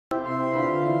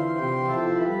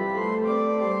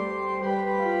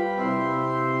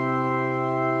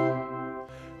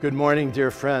Good morning,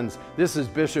 dear friends. This is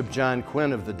Bishop John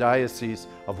Quinn of the Diocese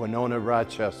of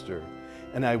Winona-Rochester,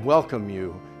 and I welcome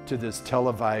you to this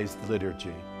televised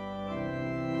liturgy.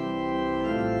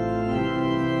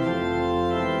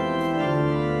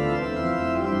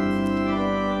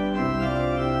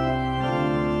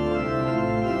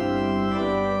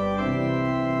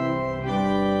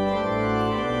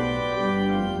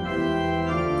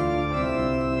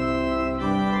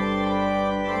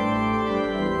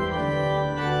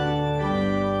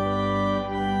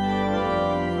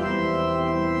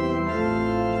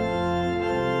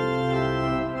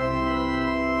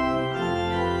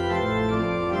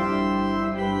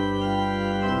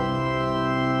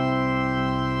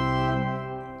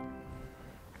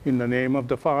 In the name of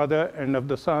the Father, and of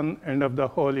the Son, and of the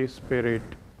Holy Spirit.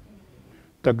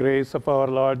 The grace of our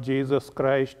Lord Jesus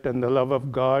Christ, and the love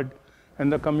of God,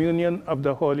 and the communion of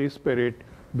the Holy Spirit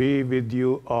be with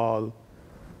you all.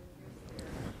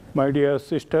 My dear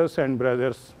sisters and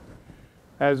brothers,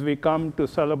 as we come to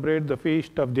celebrate the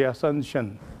feast of the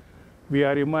Ascension, we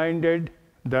are reminded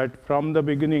that from the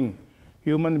beginning,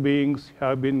 human beings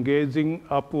have been gazing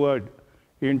upward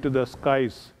into the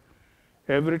skies,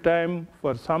 every time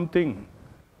for something,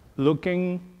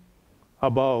 looking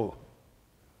above,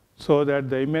 so that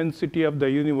the immensity of the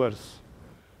universe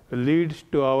leads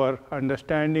to our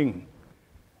understanding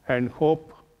and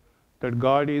hope that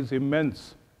God is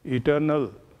immense,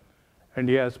 eternal, and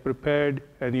He has prepared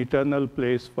an eternal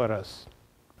place for us.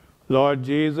 Lord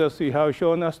Jesus, You have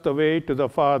shown us the way to the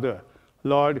Father.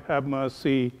 Lord, have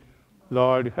mercy.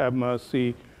 Lord, have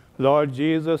mercy. Lord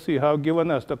Jesus, You have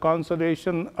given us the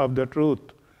consolation of the truth.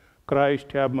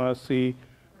 Christ, have mercy.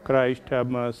 Christ, have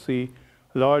mercy.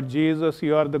 Lord Jesus,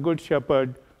 You are the Good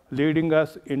Shepherd, leading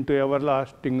us into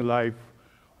everlasting life.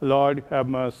 Lord, have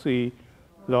mercy.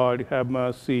 Lord, have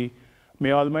mercy.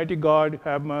 May Almighty God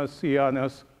have mercy on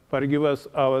us, forgive us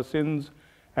our sins,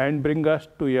 and bring us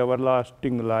to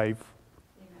everlasting life.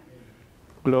 Amen.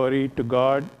 Glory to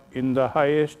God in the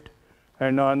highest,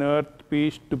 and on earth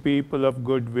peace to people of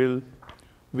good will.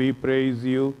 We praise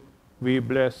You, we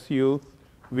bless You,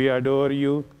 we adore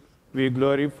You, we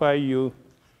glorify You,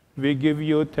 we give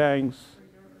You thanks.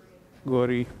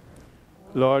 Glory.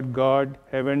 Lord God,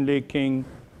 Heavenly King,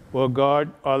 O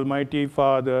God, Almighty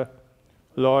Father,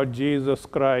 Lord Jesus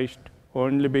Christ,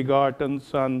 only begotten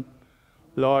Son,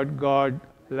 Lord God,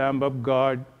 Lamb of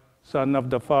God, Son of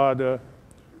the Father,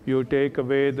 You take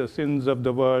away the sins of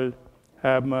the world,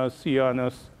 have mercy on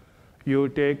us. You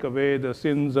take away the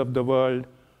sins of the world,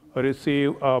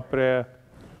 receive our prayer.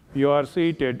 You are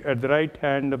seated at the right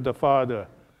hand of the Father,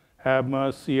 have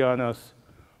mercy on us.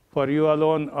 For You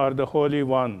alone are the Holy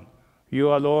One,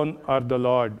 You alone are the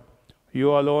Lord,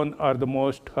 You alone are the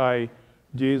Most High,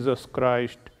 Jesus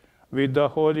Christ, with the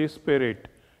Holy Spirit,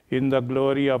 in the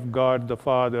glory of God the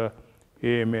Father.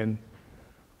 Amen.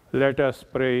 Let us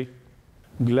pray.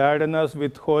 Gladden us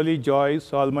with holy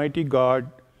joys, Almighty God,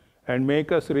 and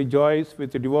make us rejoice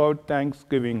with devout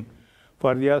thanksgiving.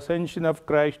 For the ascension of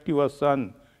Christ, Your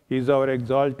Son, is our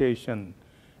exaltation.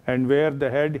 And where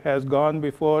the head has gone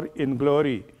before in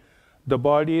glory, the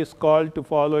body is called to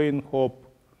follow in hope.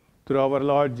 Through our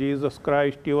Lord Jesus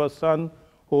Christ, Your Son,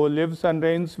 who lives and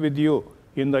reigns with You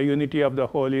in the unity of the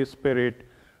Holy Spirit,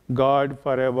 God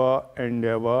forever and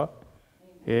ever.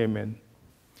 Amen.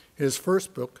 His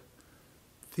first book,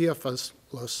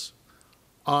 Theophilus,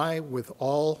 I, with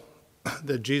all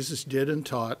that Jesus did and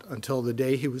taught until the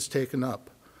day He was taken up,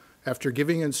 after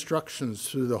giving instructions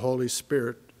through the Holy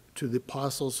Spirit to the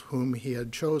apostles whom He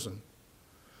had chosen.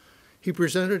 He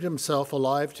presented Himself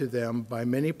alive to them by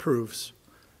many proofs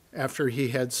after He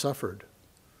had suffered,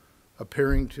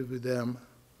 appearing to them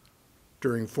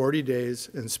during 40 days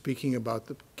and speaking about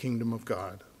the kingdom of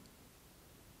God.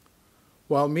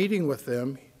 While meeting with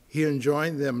them, He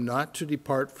enjoined them not to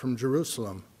depart from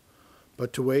Jerusalem,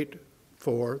 but to wait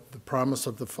for the promise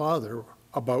of the Father,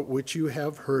 about which you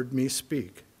have heard me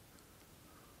speak.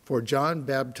 For John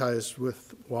baptized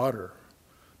with water,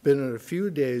 but in a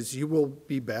few days you will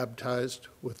be baptized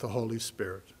with the Holy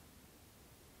Spirit.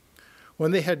 When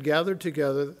they had gathered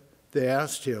together, they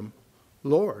asked Him,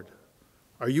 Lord,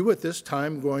 are You at this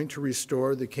time going to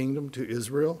restore the kingdom to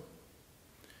Israel?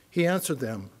 He answered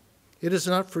them, It is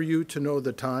not for you to know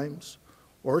the times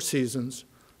or seasons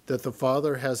that the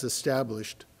Father has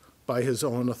established by His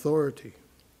own authority.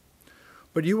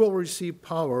 But you will receive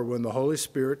power when the Holy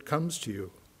Spirit comes to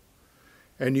you,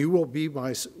 and you will be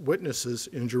my witnesses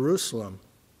in Jerusalem,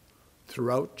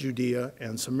 throughout Judea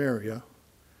and Samaria,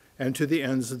 and to the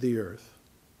ends of the earth.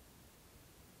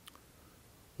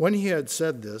 When He had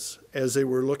said this, as they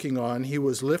were looking on, He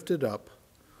was lifted up,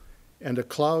 and a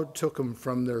cloud took him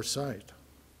from their sight.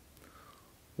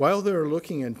 While they were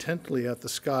looking intently at the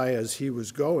sky as he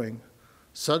was going,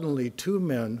 suddenly 2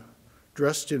 men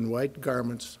dressed in white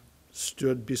garments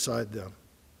stood beside them.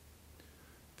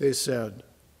 They said,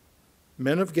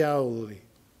 "Men of Galilee,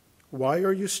 why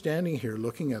are you standing here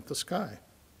looking at the sky?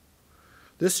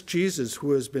 This Jesus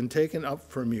who has been taken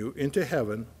up from you into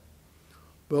heaven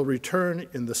will return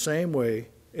in the same way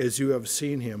as you have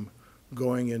seen him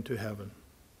going into heaven."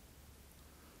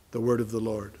 The word of the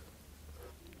Lord.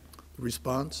 The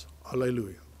response,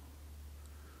 Alleluia.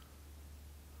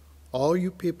 All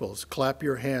you peoples, clap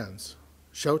your hands.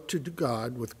 Shout to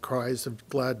God with cries of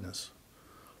gladness.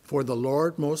 For the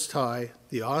Lord Most High,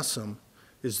 the Awesome,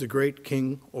 is the great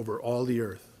King over all the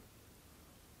earth.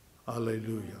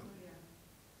 Alleluia.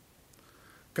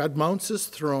 God mounts his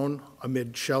throne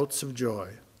amid shouts of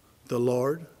joy, the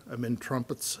Lord amid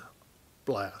trumpets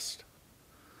blast.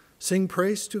 Sing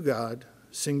praise to God,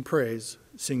 sing praise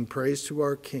to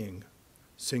our King,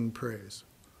 sing praise.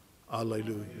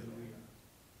 Alleluia.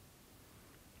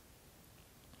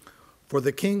 For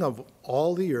the King of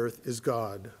all the earth is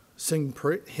God. Sing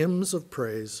hymns of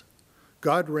praise.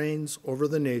 God reigns over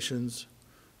the nations.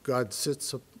 God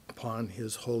sits upon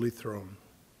his holy throne.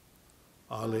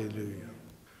 Alleluia.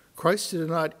 Christ did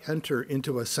not enter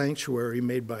into a sanctuary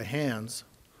made by hands,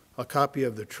 a copy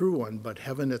of the true one, but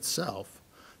heaven itself,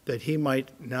 that he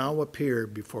might now appear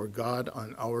before God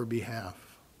on our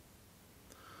behalf.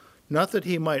 Not that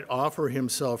he might offer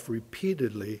himself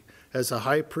repeatedly as a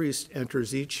high priest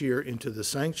enters each year into the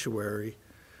sanctuary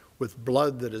with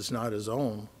blood that is not his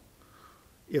own.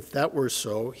 If that were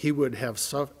so, he would have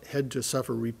had to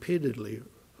suffer repeatedly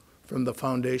from the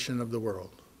foundation of the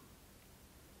world.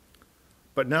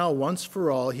 But now, once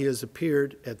for all, he has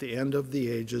appeared at the end of the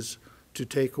ages to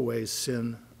take away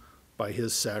sin by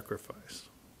his sacrifice.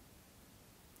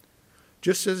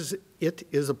 Just as it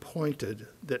is appointed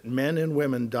that men and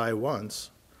women die once,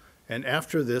 and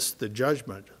after this the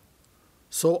judgment,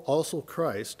 so also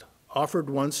Christ, offered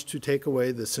once to take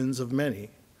away the sins of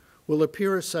many, will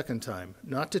appear a second time,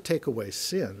 not to take away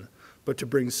sin, but to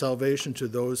bring salvation to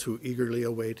those who eagerly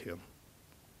await him.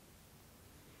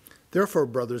 Therefore,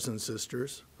 brothers and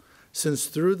sisters, since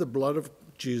through the blood of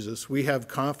Jesus we have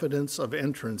confidence of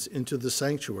entrance into the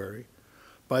sanctuary,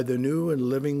 by the new and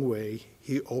living way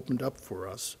he opened up for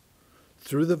us,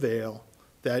 through the veil,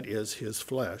 that is his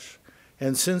flesh,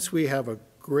 and since we have a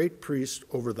great priest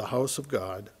over the house of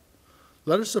God,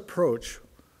 let us approach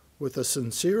with a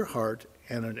sincere heart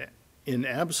and in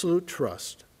absolute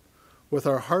trust, with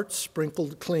our hearts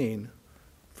sprinkled clean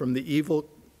from the evil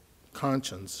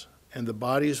conscience and the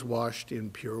bodies washed in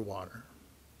pure water.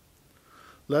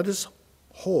 Let us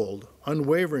hold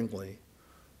unwaveringly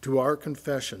to our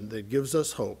confession that gives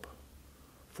us hope,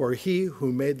 for he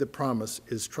who made the promise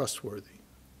is trustworthy.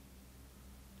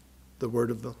 The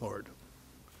word of the Lord.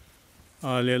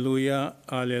 Alleluia,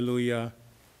 alleluia.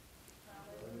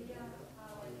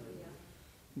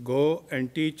 Go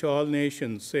and teach all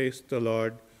nations, says the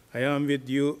Lord. I am with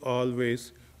you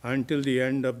always until the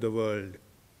end of the world.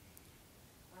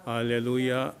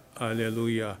 Alleluia,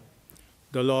 alleluia.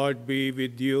 The Lord be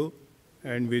with you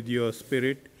and with your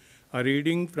spirit. A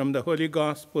reading from the Holy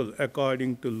Gospel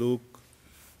according to Luke.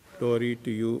 Glory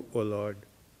to you, O Lord.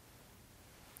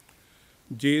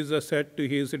 Jesus said to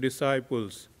his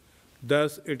disciples,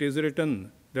 "Thus it is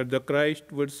written that the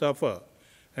Christ would suffer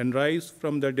and rise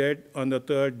from the dead on the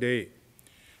third day,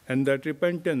 and that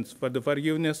repentance for the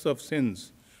forgiveness of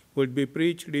sins would be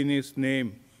preached in his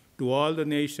name to all the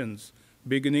nations,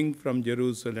 beginning from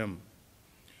Jerusalem.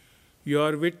 You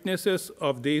are witnesses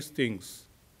of these things.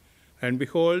 And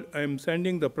behold, I am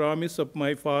sending the promise of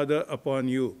my Father upon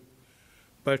you.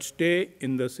 But stay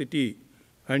in the city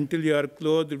until you are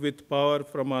clothed with power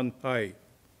from on high."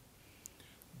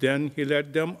 Then he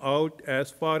led them out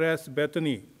as far as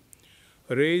Bethany,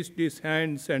 raised his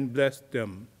hands and blessed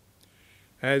them.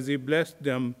 As he blessed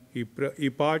them, he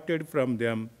parted from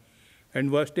them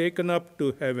and was taken up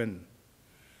to heaven.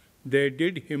 They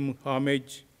did him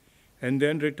homage and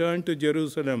then returned to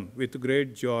Jerusalem with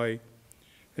great joy,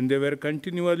 and they were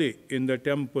continually in the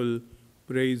temple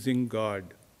praising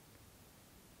God.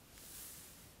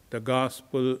 The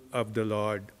Gospel of the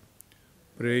Lord.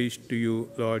 Praise to you,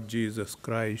 Lord Jesus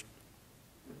Christ.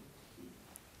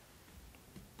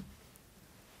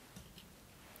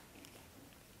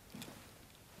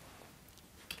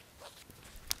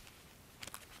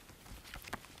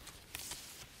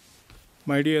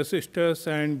 My dear sisters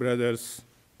and brothers,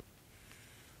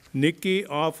 Nicky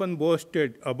often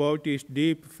boasted about his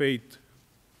deep faith.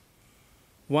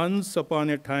 Once upon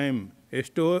a time, a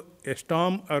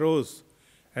storm arose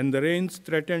and the rains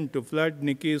threatened to flood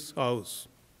Nikki's house.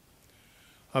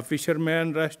 A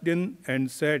fisherman rushed in and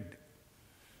said,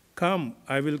 "Come,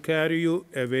 I will carry you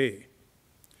away."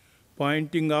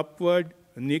 Pointing upward,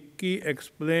 Nikki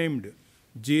exclaimed,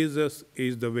 "Jesus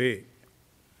is the way."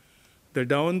 The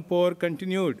downpour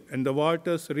continued, and the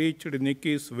waters reached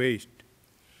Nikki's waist.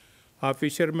 A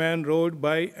fisherman rode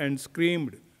by and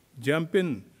screamed, "Jump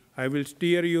in, I will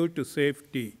steer you to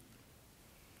safety."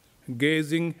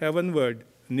 Gazing heavenward,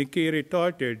 Nikki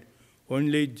retorted,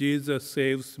 "Only Jesus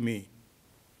saves me."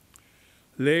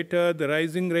 Later, the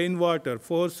rising rainwater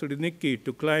forced Nikki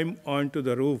to climb onto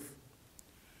the roof.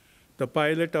 The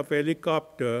pilot of a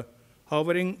helicopter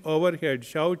hovering overhead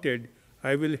shouted,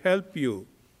 "I will help you."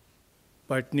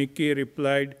 But Nikki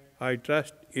replied, "I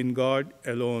trust in God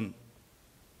alone."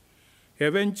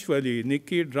 Eventually,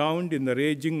 Nikki drowned in the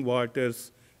raging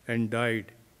waters and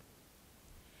died.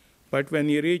 But when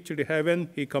he reached heaven,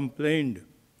 he complained,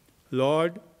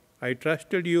 "Lord, I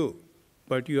trusted you,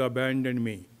 but you abandoned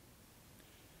me."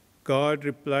 God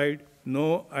replied,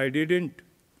 "No, I didn't.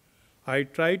 I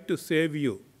tried to save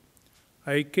you.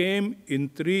 I came in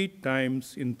 3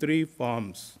 times in 3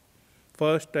 forms.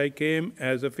 First, I came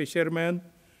as a fisherman,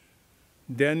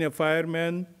 then a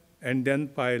fireman, and then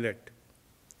pilot.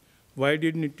 Why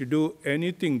didn't you do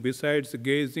anything besides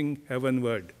gazing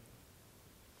heavenward?"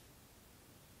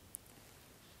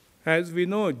 As we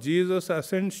know, Jesus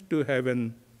ascends to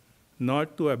heaven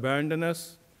not to abandon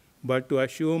us, but to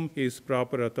assume his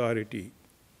proper authority.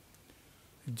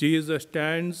 Jesus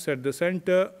stands at the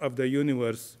center of the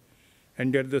universe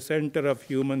and at the center of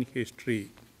human history.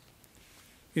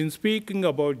 In speaking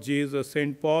about Jesus,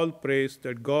 St. Paul prays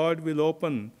that God will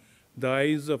open the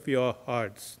eyes of your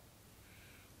hearts.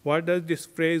 What does this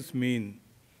phrase mean,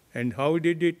 and how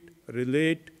did it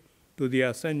relate to the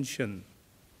Ascension?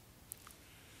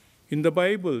 In the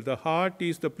Bible, the heart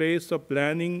is the place of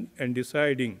planning and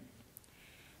deciding.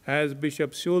 As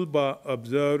Bishop Schulba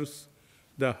observes,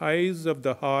 the eyes of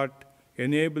the heart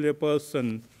enable a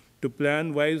person to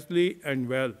plan wisely and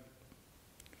well.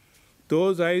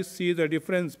 Those eyes see the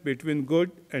difference between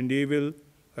good and evil,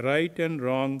 right and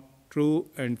wrong, true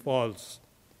and false.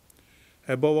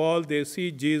 Above all, they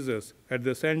see Jesus at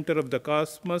the center of the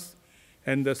cosmos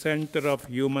and the center of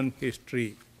human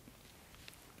history.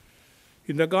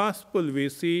 In the Gospel, we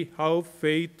see how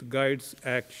faith guides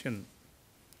action.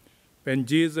 When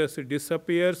Jesus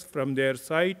disappears from their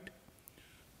sight,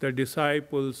 the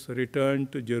disciples return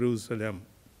to Jerusalem.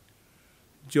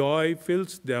 Joy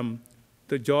fills them,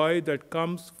 the joy that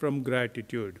comes from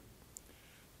gratitude.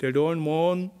 They don't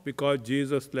mourn because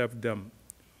Jesus left them.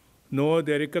 No,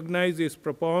 they recognize his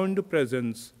profound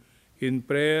presence in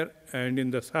prayer and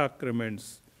in the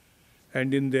sacraments,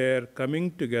 and in their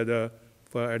coming together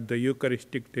at the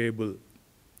Eucharistic table.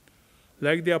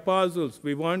 Like the apostles,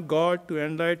 we want God to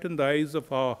enlighten the eyes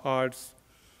of our hearts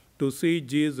to see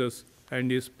Jesus and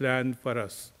his plan for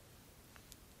us.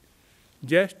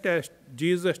 Just as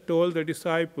Jesus told the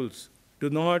disciples, "Do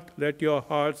not let your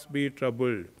hearts be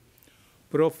troubled,"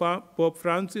 Pope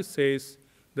Francis says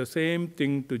the same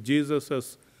thing to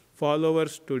Jesus'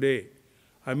 followers today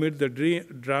amid the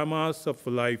dramas of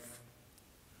life.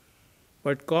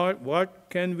 But God, what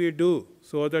can we do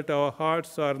so that our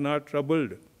hearts are not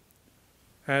troubled?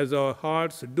 As our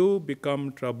hearts do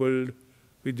become troubled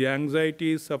with the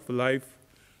anxieties of life,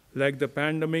 like the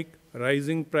pandemic,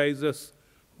 rising prices,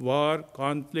 war,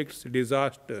 conflicts,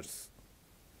 disasters.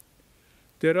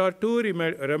 There are 2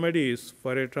 remedies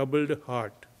for a troubled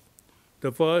heart.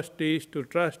 The first is to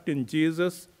trust in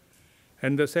Jesus,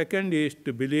 and the second is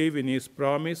to believe in his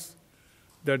promise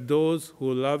that those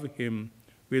who love him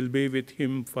will be with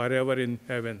him forever in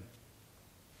heaven.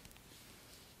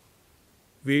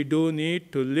 We do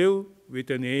need to live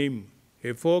with an aim,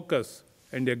 a focus,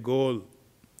 and a goal.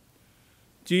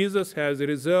 Jesus has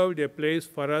reserved a place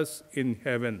for us in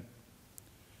heaven.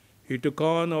 He took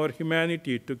on our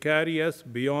humanity to carry us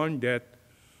beyond death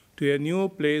to a new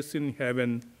place in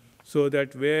heaven, so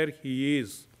that where he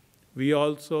is, we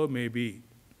also may be.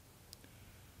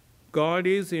 God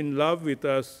is in love with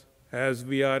us as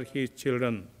we are his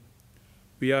children.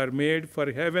 We are made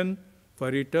for heaven,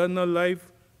 for eternal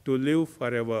life, to live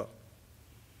forever.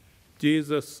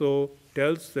 Jesus so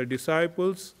tells the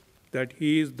disciples that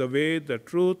he is the way, the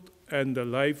truth, and the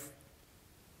life.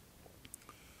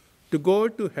 To go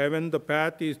to heaven, the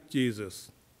path is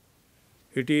Jesus.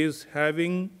 It is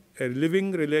having a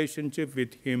living relationship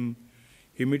with him,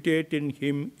 imitating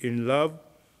him in love,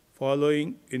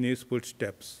 following in his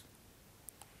footsteps.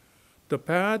 The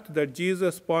path that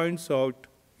Jesus points out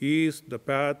is the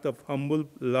path of humble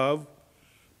love,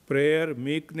 prayer,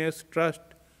 meekness, trust,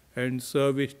 and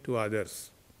service to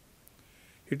others.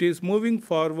 It is moving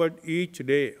forward each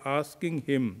day, asking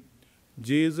Him,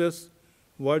 Jesus,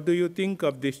 what do you think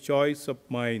of this choice of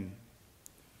mine?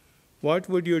 What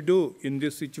would you do in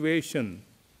this situation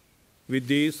with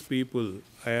these people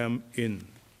I am in?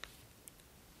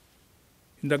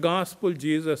 In the Gospel,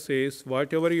 Jesus says,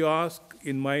 whatever you ask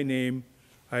in my name,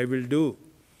 I will do,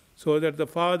 so that the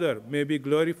Father may be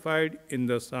glorified in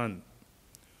the Son.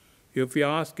 If you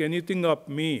ask anything of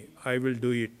me, I will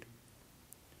do it.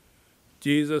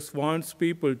 Jesus wants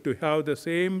people to have the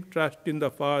same trust in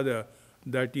the Father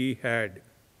that He had,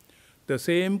 the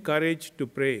same courage to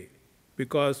pray,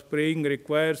 because praying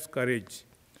requires courage.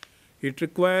 It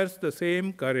requires the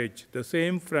same courage, the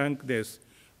same frankness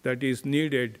that is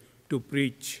needed to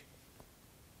preach.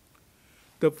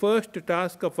 The first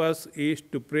task of us is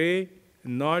to pray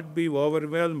and not be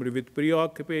overwhelmed with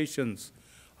preoccupations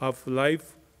of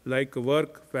life like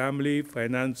work, family,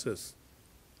 finances.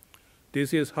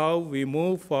 This is how we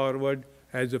move forward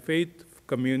as a faith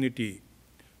community,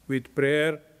 with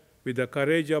prayer, with the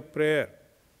courage of prayer.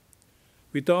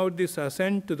 Without this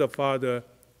ascent to the Father,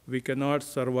 we cannot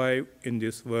survive in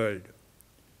this world.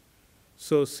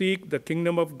 So seek the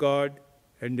kingdom of God,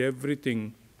 and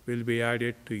everything will be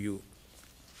added to you.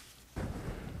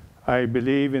 I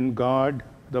believe in God,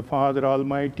 the Father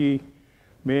Almighty,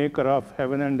 maker of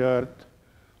heaven and earth,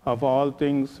 of all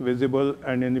things visible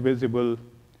and invisible.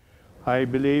 I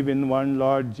believe in one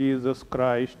Lord Jesus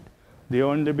Christ, the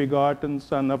only begotten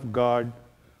Son of God,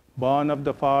 born of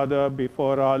the Father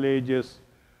before all ages,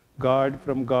 God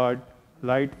from God,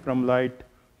 light from light,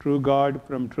 true God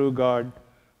from true God,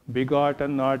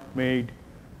 begotten, not made,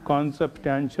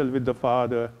 consubstantial with the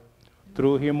Father.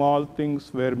 Through him all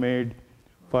things were made.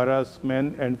 For us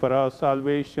men and for our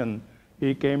salvation,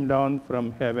 he came down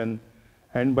from heaven,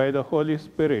 and by the Holy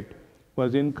Spirit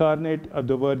was incarnate of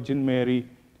the Virgin Mary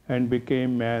and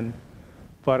became man.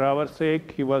 For our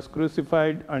sake he was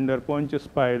crucified under Pontius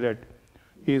Pilate.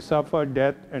 He suffered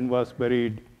death and was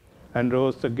buried, and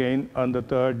rose again on the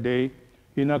third day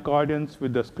in accordance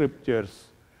with the Scriptures.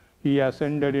 He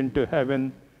ascended into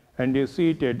heaven and is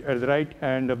seated at the right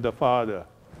hand of the Father.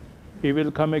 He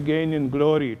will come again in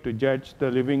glory to judge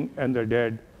the living and the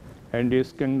dead, and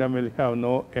his kingdom will have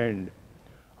no end.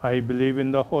 I believe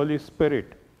in the Holy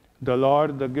Spirit, the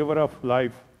Lord, the giver of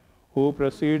life, who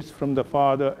proceeds from the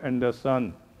Father and the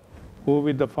Son, who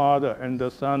with the Father and the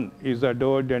Son is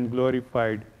adored and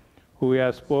glorified, who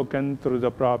has spoken through the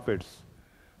prophets.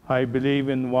 I believe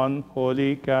in one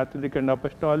holy, Catholic, and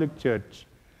Apostolic Church.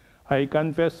 I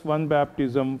confess one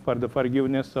baptism for the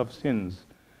forgiveness of sins,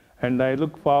 and I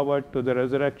look forward to the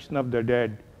resurrection of the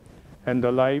dead and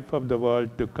the life of the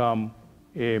world to come.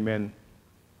 Amen.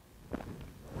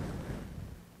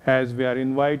 As we are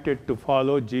invited to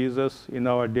follow Jesus in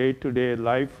our day-to-day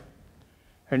life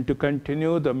and to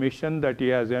continue the mission that he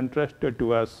has entrusted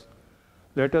to us,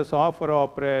 let us offer our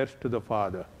prayers to the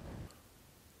Father.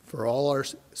 For all our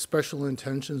special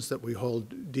intentions that we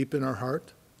hold deep in our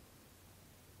heart,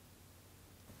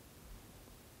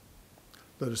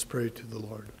 let us pray to the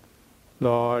Lord.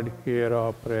 Lord, hear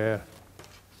our prayer.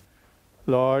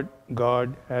 Lord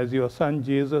God, as your Son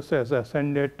Jesus has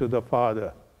ascended to the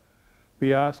Father,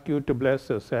 we ask you to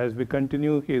bless us as we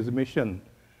continue his mission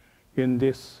in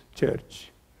this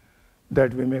church,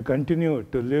 that we may continue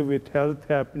to live with health,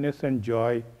 happiness, and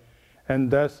joy, and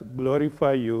thus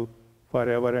glorify you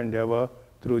forever and ever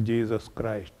through Jesus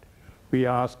Christ. We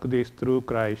ask this through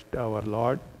Christ our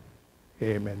Lord.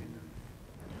 Amen.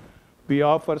 We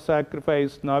offer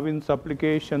sacrifice now in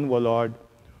supplication, O Lord,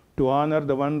 to honor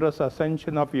the wondrous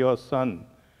ascension of your Son.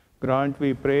 Grant,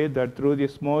 we pray, that through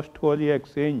this most holy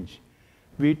exchange,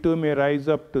 we too may rise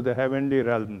up to the heavenly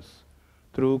realms,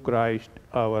 through Christ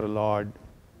our Lord.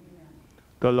 Amen.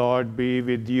 The Lord be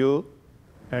with you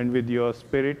and with your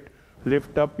spirit.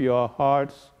 Lift up your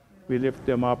hearts. We lift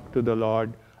them up to the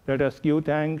Lord. Let us give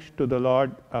thanks to the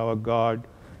Lord our God.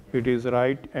 It is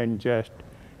right and just.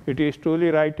 It is truly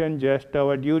right and just,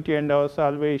 our duty and our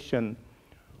salvation,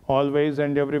 always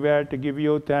and everywhere to give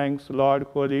you thanks, Lord,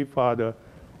 Holy Father,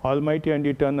 Almighty and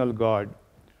eternal God.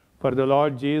 For the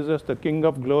Lord Jesus, the King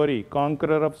of glory,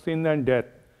 conqueror of sin and death,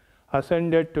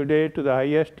 ascended today to the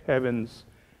highest heavens,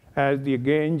 as the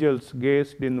angels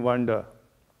gazed in wonder.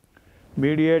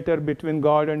 Mediator between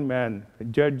God and man,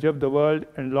 judge of the world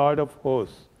and Lord of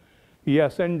hosts, he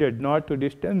ascended not to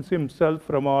distance himself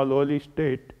from our lowly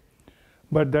state,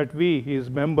 but that we, his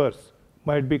members,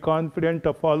 might be confident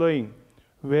of following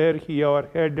where he, our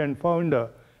head and founder,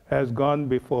 has gone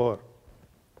before.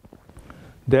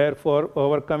 Therefore,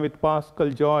 overcome with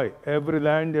paschal joy, every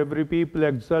land, every people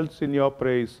exults in your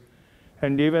praise,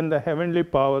 and even the heavenly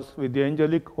powers with the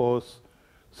angelic hosts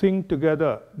sing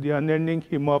together the unending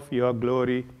hymn of your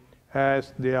glory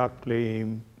as they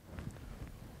acclaim.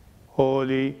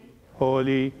 Holy,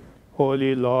 holy,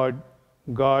 holy Lord,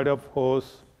 God of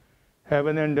hosts,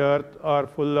 heaven and earth are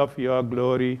full of your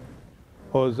glory.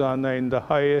 Hosanna in the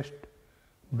highest.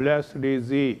 Blessed is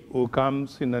he who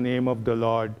comes in the name of the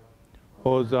Lord.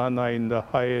 Hosanna in the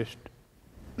highest.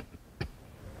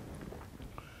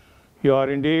 You are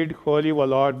indeed holy, O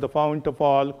Lord, the fount of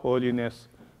all holiness.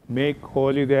 Make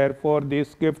holy, therefore,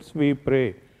 these gifts, we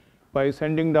pray, by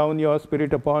sending down your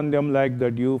Spirit upon them like the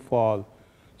dew fall,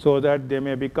 so that they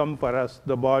may become for us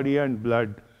the body and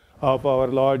blood of our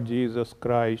Lord Jesus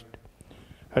Christ.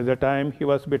 At the time he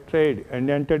was betrayed and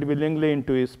entered willingly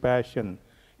into his passion,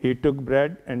 he took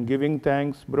bread and giving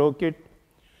thanks broke it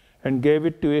and gave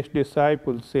it to his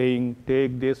disciples, saying,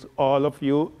 "Take this, all of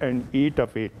you, and eat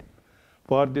of it.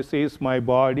 For this is my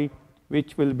body,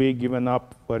 which will be given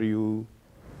up for you."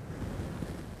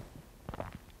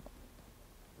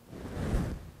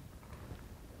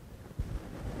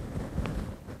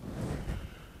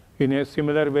 In a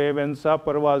similar way, when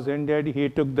supper was ended, he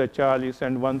took the chalice,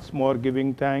 and once more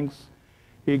giving thanks,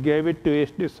 he gave it to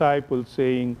his disciples,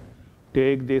 saying,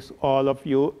 "Take this, all of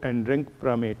you, and drink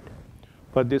from it.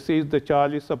 For this is the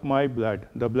chalice of my blood,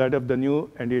 the blood of the new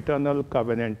and eternal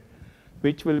covenant,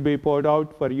 which will be poured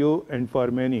out for you and for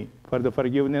many, for the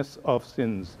forgiveness of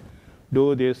sins.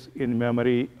 Do this in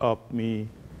memory of me."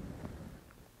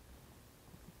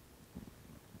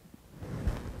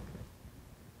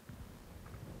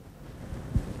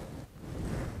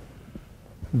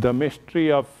 The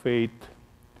mystery of faith.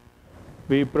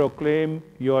 We proclaim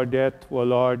your death, O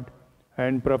Lord,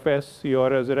 and profess your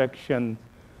resurrection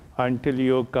until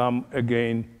you come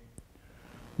again.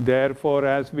 Therefore,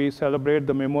 as we celebrate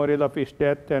the memorial of his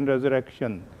death and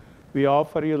resurrection, we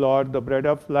offer you, Lord, the bread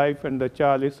of life and the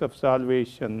chalice of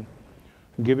salvation,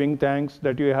 giving thanks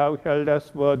that you have held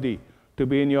us worthy to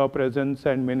be in your presence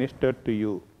and minister to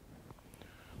you.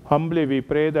 Humbly we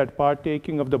pray that,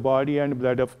 partaking of the body and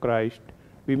blood of Christ,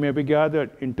 we may be gathered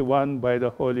into one by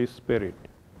the Holy Spirit.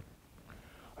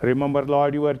 Remember,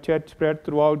 Lord, your church spread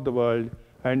throughout the world,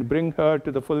 and bring her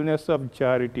to the fullness of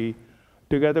charity,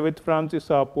 together with Francis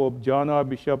our Pope, John our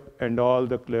Bishop, and all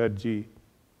the clergy.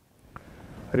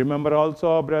 Remember also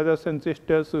our brothers and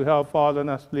sisters who have fallen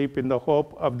asleep in the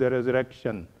hope of the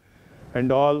resurrection,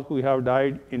 and all who have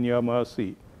died in your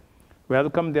mercy.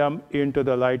 Welcome them into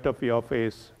the light of your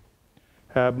face.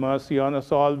 Have mercy on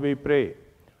us all, we pray,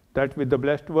 that with the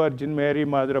Blessed Virgin Mary,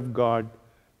 Mother of God,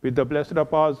 with the blessed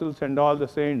apostles and all the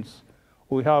saints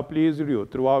who have pleased you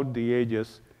throughout the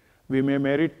ages, we may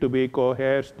merit to be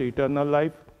co-heirs to eternal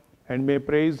life, and may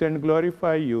praise and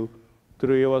glorify you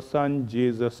through your Son,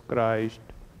 Jesus Christ.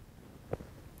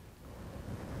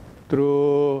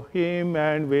 Through him,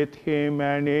 and with him,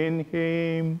 and in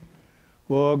him,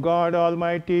 O God,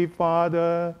 Almighty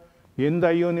Father, in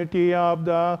the unity of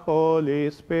the Holy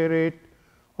Spirit,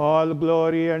 all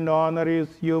glory and honor is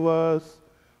yours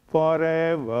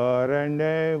forever and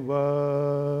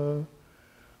ever.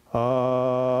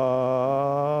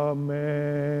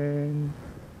 Amen.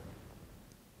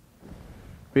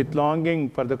 With longing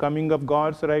for the coming of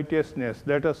God's righteousness,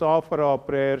 let us offer our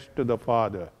prayers to the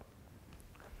Father.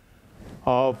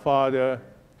 Our Father,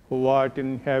 who art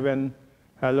in heaven,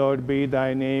 hallowed be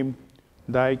thy name.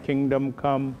 Thy kingdom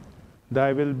come,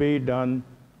 thy will be done,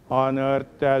 on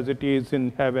earth as it is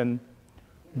in heaven.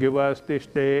 Give us this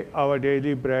day our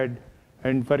daily bread,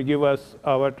 and forgive us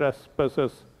our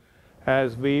trespasses,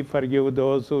 as we forgive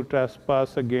those who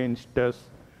trespass against us.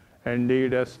 And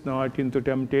lead us not into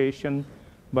temptation,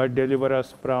 but deliver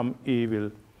us from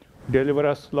evil. Deliver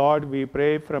us, Lord, we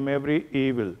pray, from every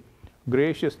evil.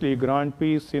 Graciously grant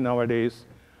peace in our days,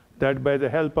 that by the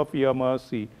help of your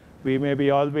mercy we may be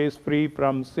always free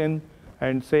from sin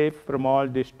and safe from all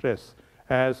distress,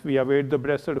 as we await the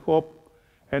blessed hope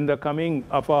and the coming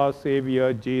of our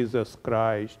Savior Jesus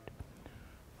Christ.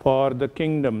 For the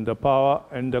kingdom, the power,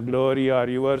 and the glory are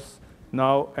yours,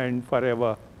 now and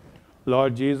forever.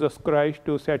 Lord Jesus Christ,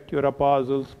 who said to your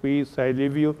apostles, "Peace I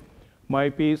leave you, my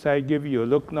peace I give you,"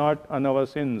 look not on our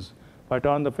sins, but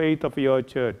on the faith of your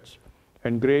church,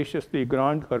 and graciously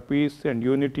grant her peace and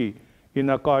unity in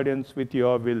accordance with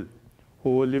your will,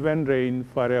 who live and reign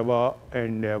forever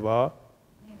and ever.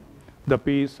 The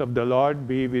peace of the Lord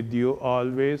be with you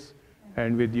always,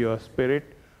 and with your spirit.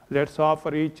 Let's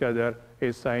offer each other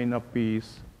a sign of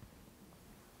peace.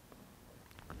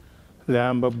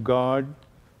 Lamb of God,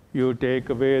 you take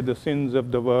away the sins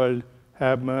of the world,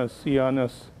 have mercy on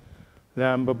us.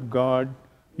 Lamb of God,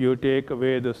 you take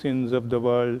away the sins of the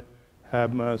world,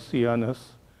 have mercy on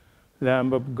us.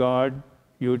 Lamb of God,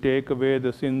 you take away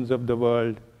the sins of the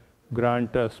world,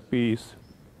 grant us peace.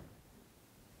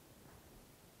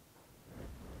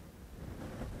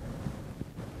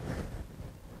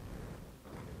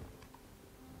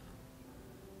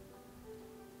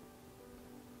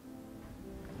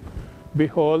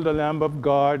 Behold the Lamb of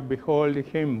God, behold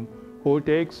him who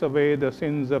takes away the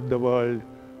sins of the world.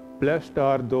 Blessed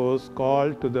are those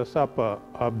called to the supper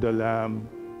of the Lamb.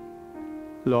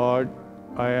 Lord,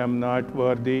 I am not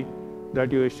worthy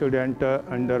that you should enter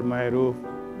under my roof,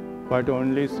 but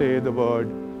only say the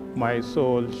word, my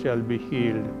soul shall be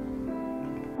healed.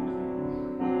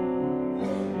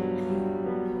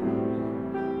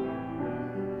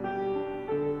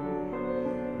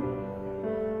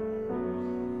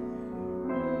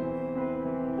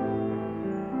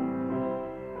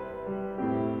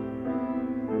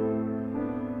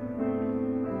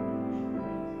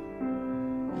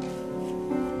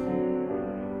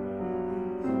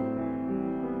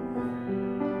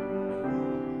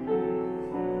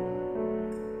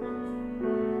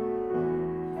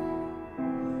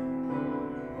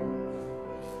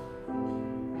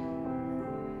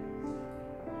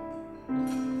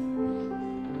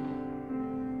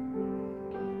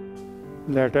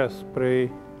 Let us pray.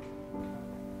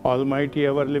 Almighty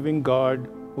ever-living God,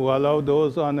 who allow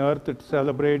those on earth to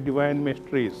celebrate divine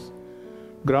mysteries,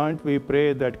 grant, we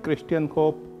pray, that Christian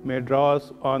hope may draw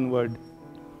us onward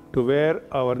to where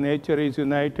our nature is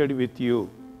united with you,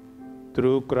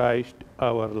 through Christ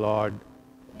our Lord.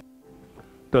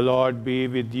 The Lord be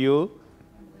with you.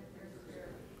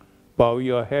 Bow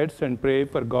your heads and pray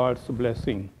for God's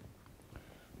blessing.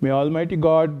 May Almighty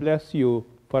God bless you,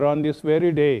 for on this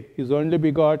very day His only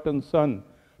begotten Son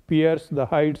pierced the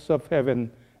heights of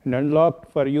heaven and unlocked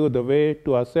for you the way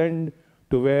to ascend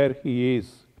to where He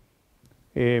is.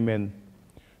 Amen.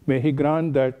 May He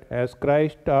grant that as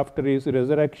Christ after His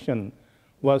resurrection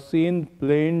was seen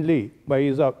plainly by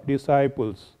His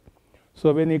disciples,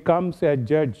 so when He comes as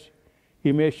judge,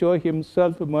 He may show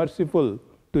Himself merciful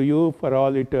to you for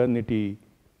all eternity.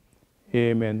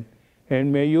 Amen.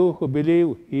 And may you who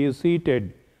believe He is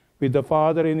seated with the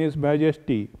Father in His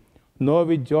majesty, know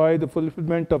with joy the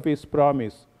fulfillment of His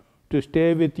promise to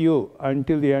stay with you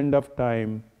until the end of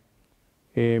time.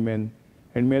 Amen.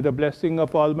 And may the blessing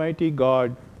of Almighty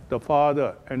God, the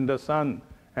Father and the Son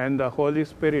and the Holy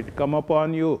Spirit come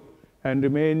upon you and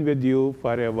remain with you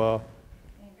forever.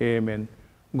 Amen.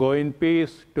 Go in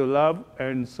peace to love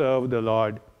and serve the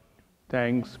Lord.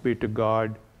 Thanks be to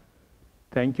God.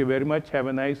 Thank you very much. Have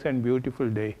a nice and beautiful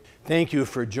day. Thank you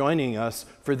for joining us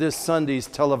for this Sunday's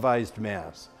televised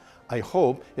Mass. I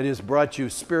hope it has brought you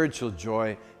spiritual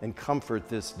joy and comfort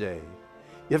this day.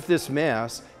 If this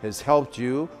Mass has helped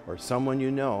you or someone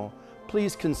you know,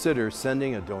 please consider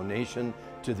sending a donation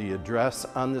to the address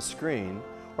on the screen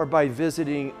or by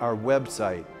visiting our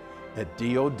website at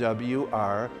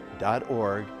dowr.org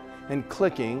and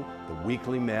clicking the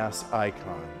weekly Mass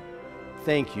icon.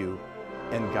 Thank you,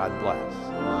 and God bless.